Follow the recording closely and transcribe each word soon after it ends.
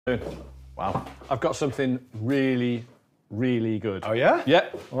Wow. I've got something really, really good. Oh, yeah? Yeah.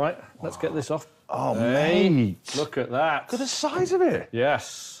 All right, let's get this off. Oh, Hey, mate. look at that. Look at the size of it.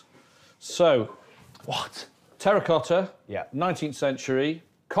 Yes. So, What? terracotta, Yeah. 19th century,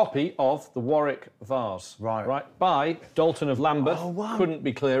 copy of the Warwick Vase. Right. By Dalton of Lambeth. Oh, wow. Couldn't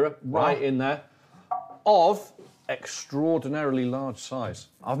be clearer. Right in there. Of extraordinarily large size.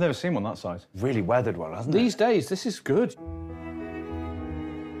 I've never seen one that size. Really weathered one, hasn't These days, this is good.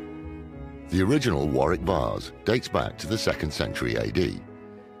 The original Warwick vase dates back to the 2nd century AD.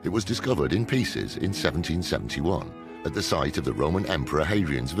 It was discovered in pieces in 1771 at the site of the Roman Emperor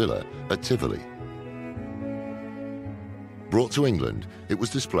Hadrian's villa at Tivoli. Brought to England, it was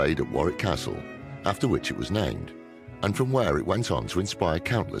displayed at Warwick Castle, after which it was named, and from where it went on to inspire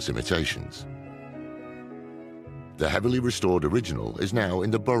countless imitations. The heavily restored original is now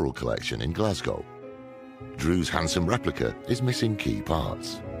in the Burrell collection in Glasgow. Drew's handsome replica is missing key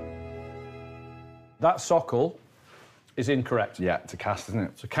parts. That sockle is incorrect. Yeah, it's a cast, isn't it?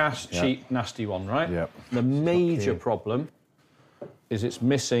 It's a cast, cheap, nasty one, right? Yeah. The major problem is it's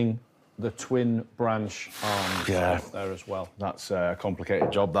missing the twin branch arms off there as well. That's a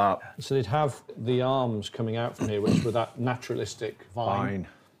complicated job, that. So they'd have the arms coming out from here, which were that naturalistic vine.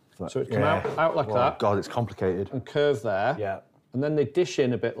 So it'd come out like that. God, it's complicated. And curve there. Yeah. And then they dish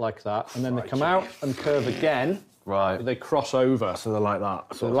in a bit like that, and then they come out and curve again. Right. They cross over. So they're like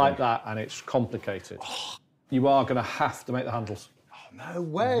that. So like that, and it's complicated. You are going to have to make the handles. Oh, no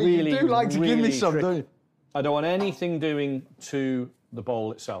way. Really, you do like to give me really some, tricky. don't you? I don't want anything doing to the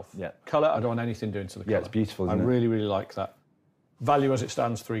bowl itself. Yeah. Colour, I don't want anything doing to the colour. Yeah, it's beautiful, isn't I it? really, really like that. Value as it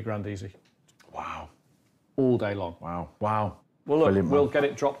stands, £3 easy. Wow. All day long. Wow. Wow. Well, look, Brilliant, we'll man. get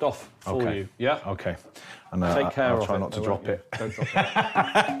it dropped off for you, yeah? Okay. And, Take care I'll of try it. not to though, drop won't it. you? Don't drop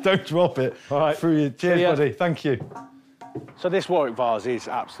it. Don't drop it. All right. Through you. Cheers, See ya. buddy. Thank you. So this Warwick vase is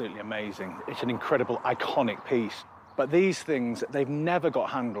absolutely amazing. It's an incredible, iconic piece. But these things, they've never got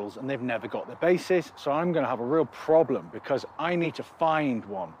handles and they've never got the bases. So I'm going to have a real problem because I need to find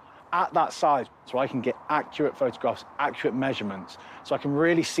one at that size so I can get accurate photographs, accurate measurements, so I can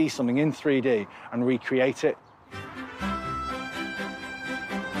really see something in 3D and recreate it.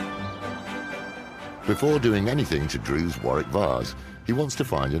 Before doing anything to Drew's Warwick vase, he wants to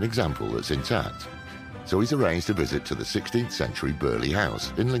find an example that's intact. So he's arranged a visit to the 16th century Burley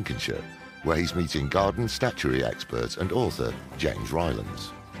House in Lincolnshire, where he's meeting garden statuary expert and author James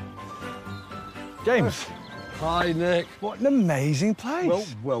Rylands. James. Hi, Nick. What an amazing place. Well,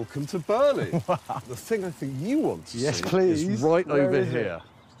 welcome to Burley. The thing I think you want to Yes, see please. is right Where over is it? here.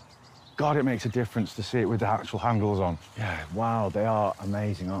 God, it makes a difference to see it with the actual handles on. Yeah, wow, they are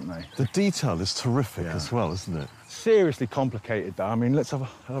amazing, aren't they? The detail is terrific as well, isn't it? Seriously complicated, though. I mean, let's have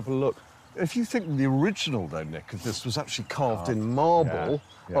a look. If you think the original, though, Nick, of this was actually carved in marble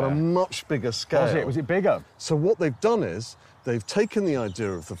on a much bigger scale. Was it bigger? So what they've done is they've taken the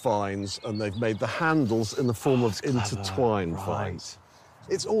idea of the vines and they've made the handles in the form of intertwined vines.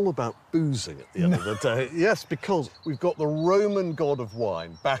 It's all about boozing at the end of the day. Yes, because we've got the Roman god of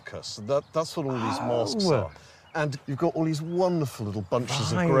wine, Bacchus. That's what all these masks are. And you've got all these wonderful little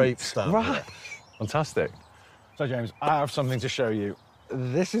bunches of grapes down here. Fantastic. So, James, I have something to show you.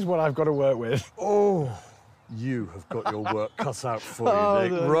 This is what I've got to work with. Oh, you have got your work cut out for you, Oh,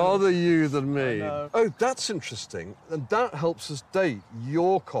 Nick. no. Rather you than me. know. Oh, that's interesting. And that helps us date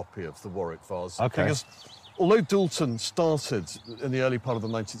your copy of the Warwick vase. Okay. Because although Dalton started in the early part of the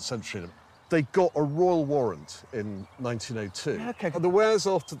 19th century, they got a royal warrant in 1902. Yeah, okay. And the wares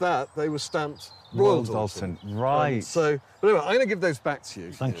after that, they were stamped Royal Dalton. Dalton. Right. So, but anyway, I'm going to give those back to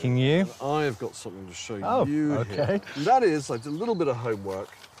you. Thanking you. And I've got something to show Oh, you okay. here. And that is, I did a little bit of homework,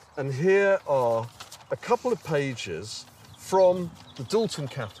 and here are a couple of pages from the Dalton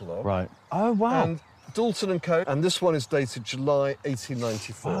catalogue. Right. Oh, wow. And Dalton & Co. And this one is dated July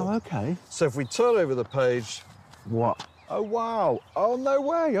 1894. Oh, okay. So if we turn over the page... What? Oh, wow. Oh, no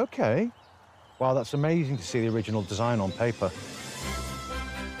way. Okay. Wow, that's amazing to see the original design on paper.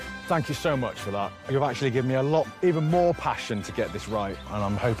 Thank you so much for that. You've actually given me even more passion to get this right, and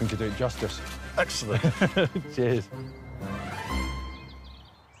I'm hoping to do it justice. Excellent. Cheers.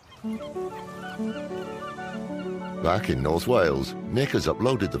 Back in North Wales, Nick has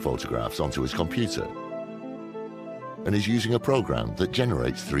uploaded the photographs onto his computer and is using a program that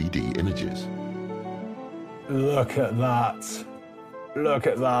generates 3D images. Look at that. Look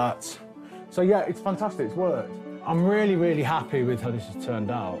at that. So, yeah, it's fantastic. It's worked. I'm really, really happy with how this has turned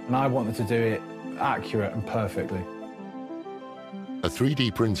out, and I wanted to do it accurate and perfectly. A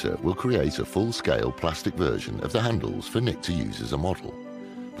 3D printer will create a full-scale plastic version of the handles for Nick to use as a model,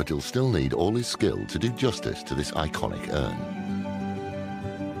 but he'll still need all his skill to do justice to this iconic urn.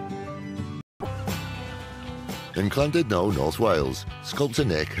 In Llandudno, North Wales, sculptor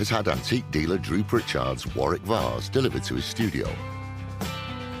Nick has had antique dealer Drew Pritchard's Warwick Vase delivered to his studio.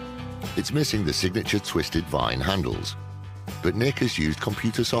 It's missing the signature twisted vine handles, but Nick has used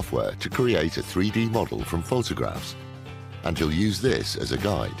computer software to create a 3D model from photographs, and he'll use this as a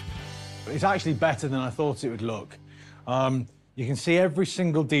guide. It's actually better than I thought it would look. You can see every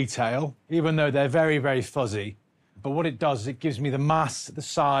single detail, even though they're very, very fuzzy. But what it does is it gives me the mass, the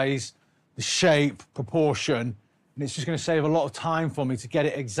size, the shape, proportion, and it's just going to save a lot of time for me to get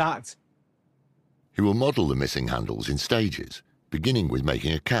it exact. He will model the missing handles in stages, beginning with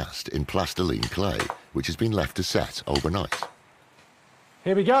making a cast in plastiline clay, which has been left to set overnight.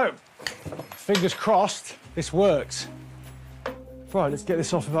 Here we go. Fingers crossed, this works. Right, let's get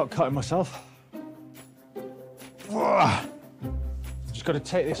this off without cutting myself. Just got to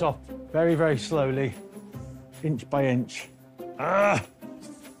take this off very, very slowly, inch by inch.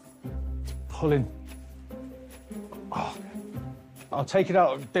 Pulling. Oh. I'll take it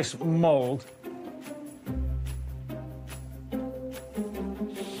out of this mould.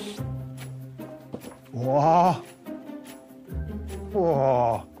 Whoa.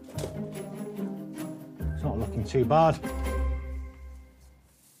 Whoa. It's not looking too bad.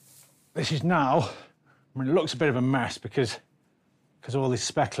 This is now, I mean, it looks a bit of a mess because of all this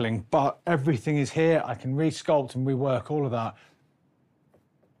speckling, but everything is here. I can re-sculpt and rework all of that.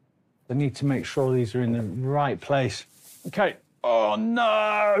 I need to make sure these are in the right place. Okay. Oh,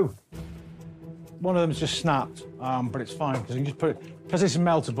 no! One of them's just snapped, but it's fine because I can just put it, because it's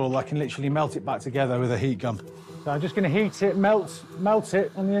meltable, I can literally melt it back together with a heat gun. So I'm just going to heat it, melt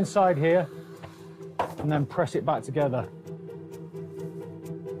it on the inside here, and then press it back together.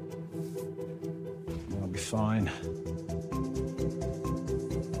 That'll be fine.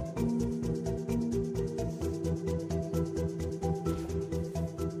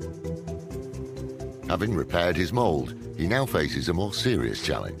 Having repaired his mould, he now faces a more serious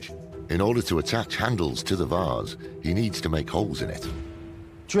challenge. In order to attach handles to the vase, he needs to make holes in it.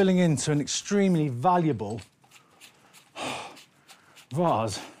 Drilling into an extremely valuable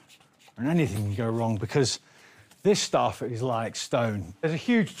vase, and anything can go wrong because this stuff is like stone. There's a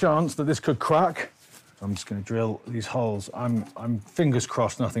huge chance that this could crack. I'm just going to drill these holes. I'm fingers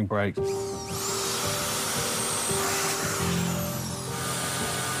crossed nothing breaks.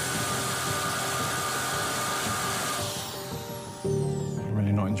 I'm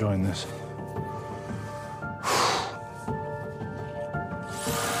really not enjoying this.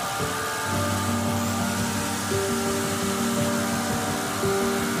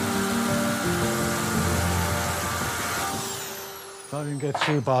 That didn't go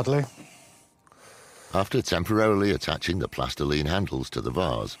too badly. After temporarily attaching the plastiline handles to the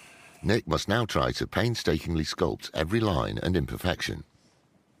vase, Nick must now try to painstakingly sculpt every line and imperfection.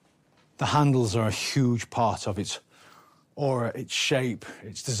 The handles are a huge part of its aura, its shape,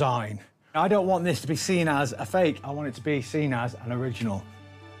 its design. I don't want this to be seen as a fake. I want it to be seen as an original.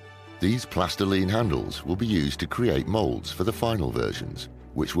 These plastiline handles will be used to create moulds for the final versions,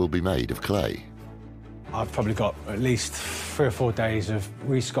 which will be made of clay. I've probably got at least 3 or 4 days of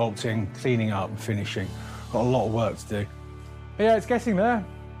resculpting, cleaning up, and finishing. Got a lot of work to do. But yeah, it's getting there.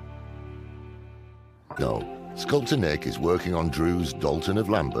 No, sculptor Nick is working on Drew's Dalton of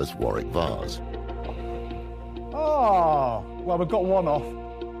Lambeth Warwick vase. Oh, well, we've got one off.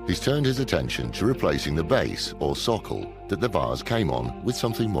 He's turned his attention to replacing the base, or socle, that the vase came on with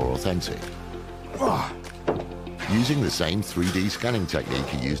something more authentic. Using the same 3D scanning technique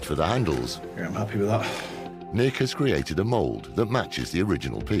he used for the handles, Yeah, I'm happy with that. Nick has created a mould that matches the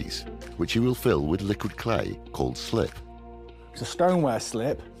original piece, which he will fill with liquid clay called slip. It's a stoneware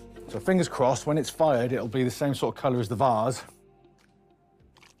slip, so fingers crossed, when it's fired, it'll be the same sort of colour as the vase.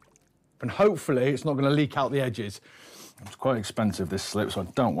 And hopefully it's not going to leak out the edges. It's quite expensive, this slip, so I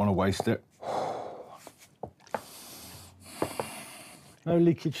don't want to waste it. No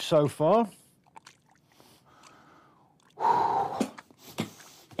leakage so far.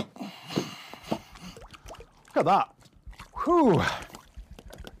 Look at that. Whew.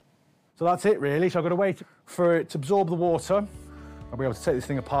 So that's it, really. So I've got to wait for it to absorb the water. I'll be able to take this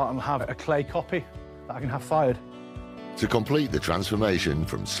thing apart and have a clay copy that I can have fired. To complete the transformation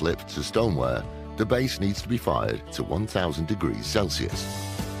from slip to stoneware, the base needs to be fired to 1000 degrees Celsius.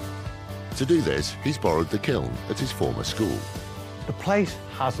 To do this, he's borrowed the kiln at his former school, The place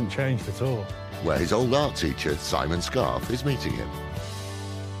hasn't changed at all. where his old art teacher, Simon Scarf, is meeting him.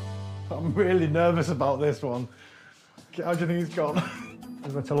 I'm really nervous about this one. How do you think it's gone?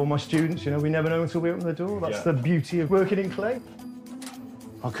 As I tell all my students, you know, we never know until we open the door. That's the beauty of working in clay.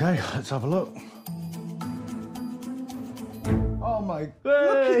 Okay, let's have a look. Oh my...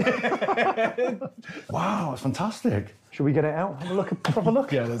 Hey. Wow, it's fantastic. Should we get it out? Have a look, a proper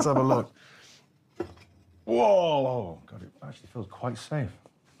look? Yeah, let's have a look. Whoa, God, it actually feels quite safe.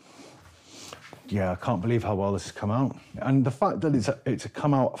 Yeah, I can't believe how well this has come out. And the fact that it's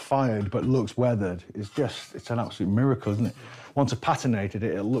come out fired but looks weathered is just, it's an absolute miracle, isn't it? Once I patinated it,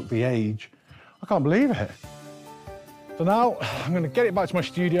 it'll look the age. I can't believe it. So now I'm going to get it back to my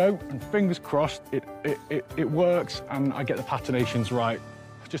studio and fingers crossed it works and I get the patinations right.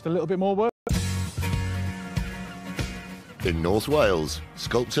 Just a little bit more work. In North Wales,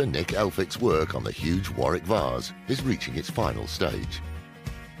 sculptor Nick Elphick's work on the huge Warwick vase is reaching its final stage.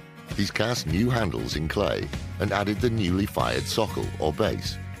 He's cast new handles in clay and added the newly fired socle or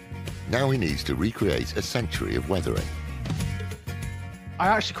base. Now he needs to recreate a century of weathering. I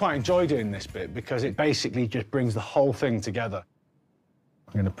actually quite enjoy doing this bit because it basically just brings the whole thing together.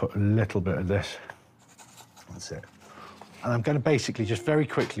 I'm going to put a little bit of this. That's it. And I'm going to basically just very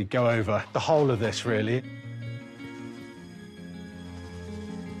quickly go over the whole of this, really.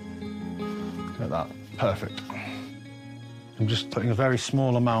 Look at that. Perfect. I'm just putting a very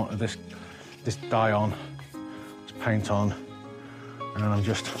small amount of this dye on, this paint on, and then I'm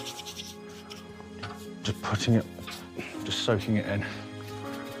just putting it, just soaking it in.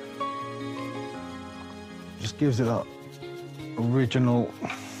 Just gives it that original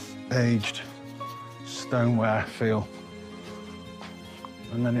aged stoneware feel.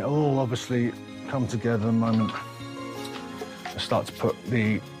 And then it'll all obviously come together the moment I start to put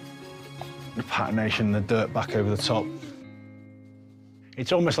the patination, the dirt back over the top.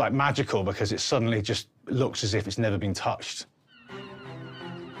 It's almost like magical because it suddenly just looks as if it's never been touched.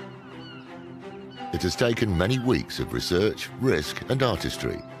 It has taken many weeks of research, risk and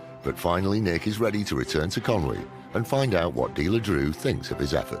artistry, but finally Nick is ready to return to Conwy and find out what dealer Drew thinks of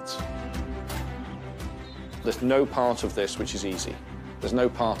his efforts. There's no part of this which is easy. There's no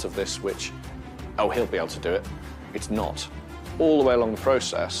part of this which, oh, he'll be able to do it. It's not. All the way along the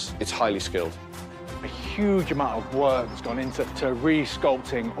process, it's highly skilled. A huge amount of work has gone into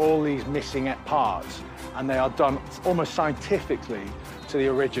re-sculpting all these missing parts, and they are done almost scientifically to the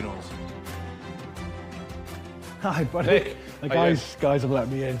originals. Hi, buddy. Nick, The guys have let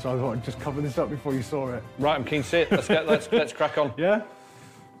me in, so I thought I'd just cover this up before you saw it. Right, I'm keen to see it. Let's crack on. Yeah?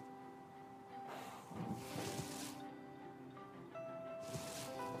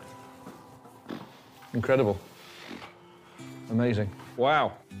 Incredible. Amazing.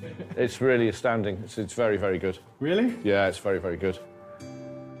 Wow. It's really astounding. It's very, very good. Really? Yeah, it's very, very good.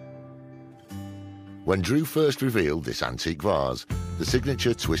 When Drew first revealed this antique vase, the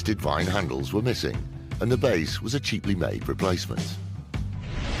signature twisted vine handles were missing, and the base was a cheaply made replacement.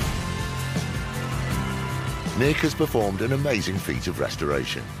 Nick has performed an amazing feat of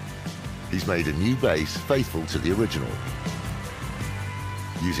restoration. He's made a new base faithful to the original.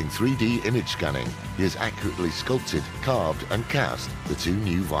 Using 3D image scanning, he has accurately sculpted, carved and cast the two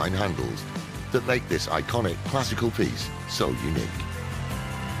new vine handles that make this iconic classical piece so unique.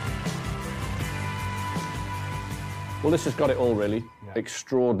 Well, this has got it all, really. Yeah.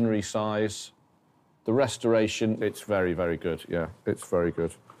 Extraordinary size. The restoration, it's very, very good. Yeah, it's very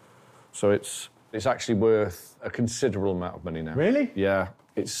good. So it's actually worth a considerable amount of money now. Really? Yeah,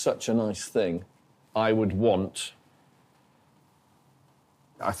 it's such a nice thing. I would want...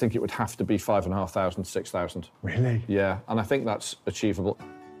 I think it would have to be 5,500, 6,000. Really? Yeah, and I think that's achievable.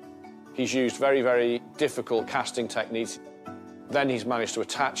 He's used very, very difficult casting techniques. Then he's managed to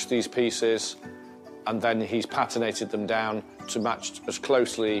attach these pieces, and then he's patinated them down to match as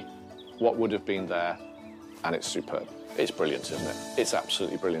closely what would have been there, and it's superb. It's brilliant, isn't it? It's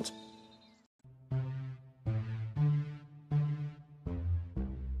absolutely brilliant.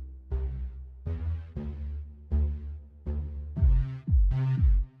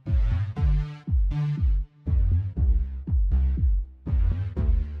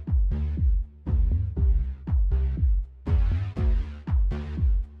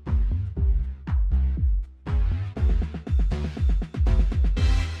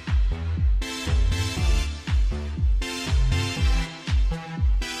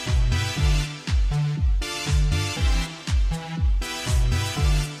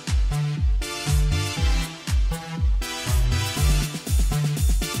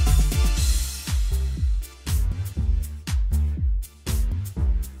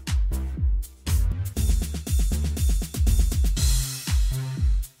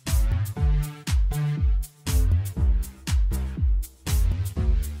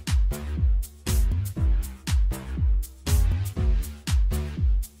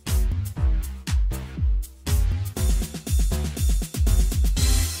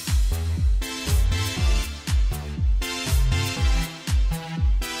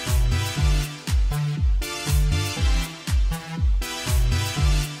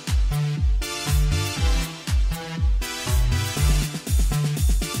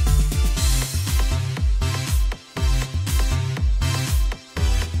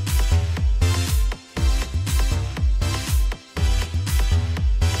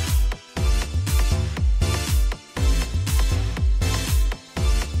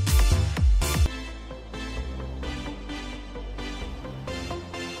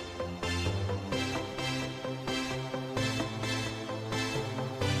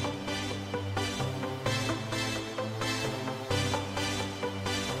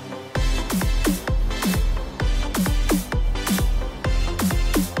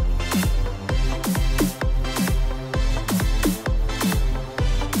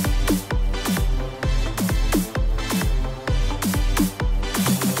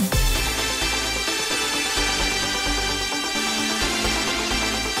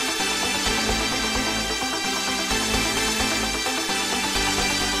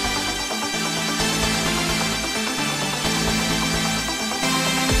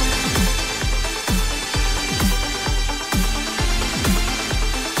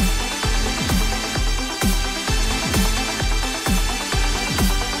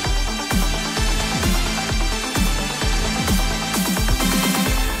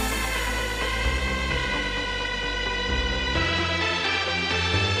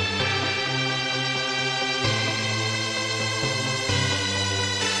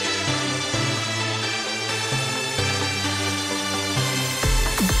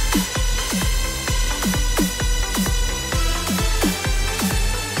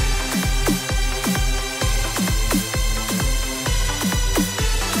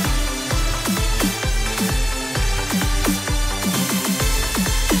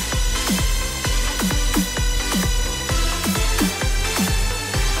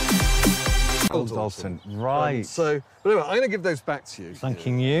 Old Dalton, right. But anyway, I'm going to give those back to you.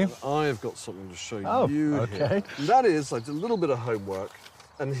 Thanking you. I have got something to show Oh, you okay. here. And that is, I did a little bit of homework,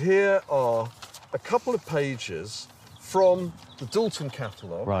 and here are a couple of pages from the Dalton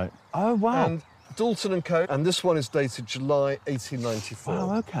catalogue. Right. Oh, wow. And Dalton & Co. And this one is dated July 1894.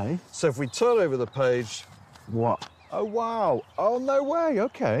 Oh, okay. So if we turn over the page... What? Oh, wow. Oh, no way.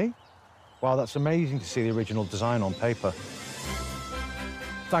 OK. Wow, that's amazing to see the original design on paper.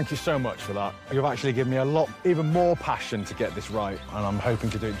 Thank you so much for that. You've actually given me a lot, even more passion to get this right, and I'm hoping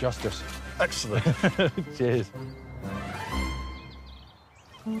to do it justice. Excellent. Cheers.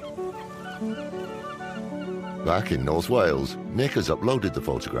 Back in North Wales, Nick has uploaded the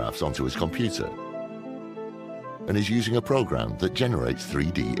photographs onto his computer and is using a program that generates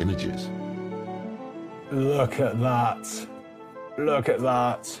 3D images. Look at that. Look at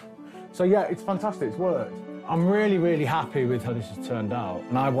that. So, yeah, it's fantastic. It's worked. I'm really, really happy with how this has turned out,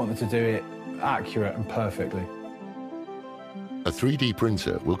 and I wanted to do it accurate and perfectly. A 3D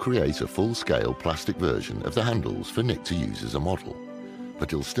printer will create a full-scale plastic version of the handles for Nick to use as a model, but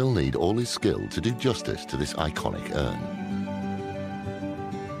he'll still need all his skill to do justice to this iconic urn.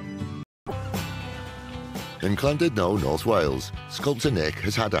 In Llandudno, North Wales, sculptor Nick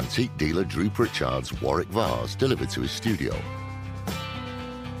has had antique dealer Drew Pritchard's Warwick Vase delivered to his studio.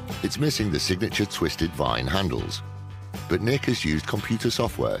 It's missing the signature twisted vine handles, but Nick has used computer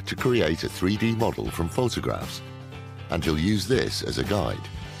software to create a 3D model from photographs, and he'll use this as a guide.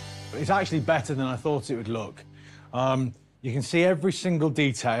 It's actually better than I thought it would look. You can see every single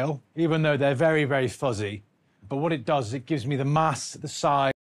detail, even though they're very, very fuzzy. But what it does is it gives me the mass, the size,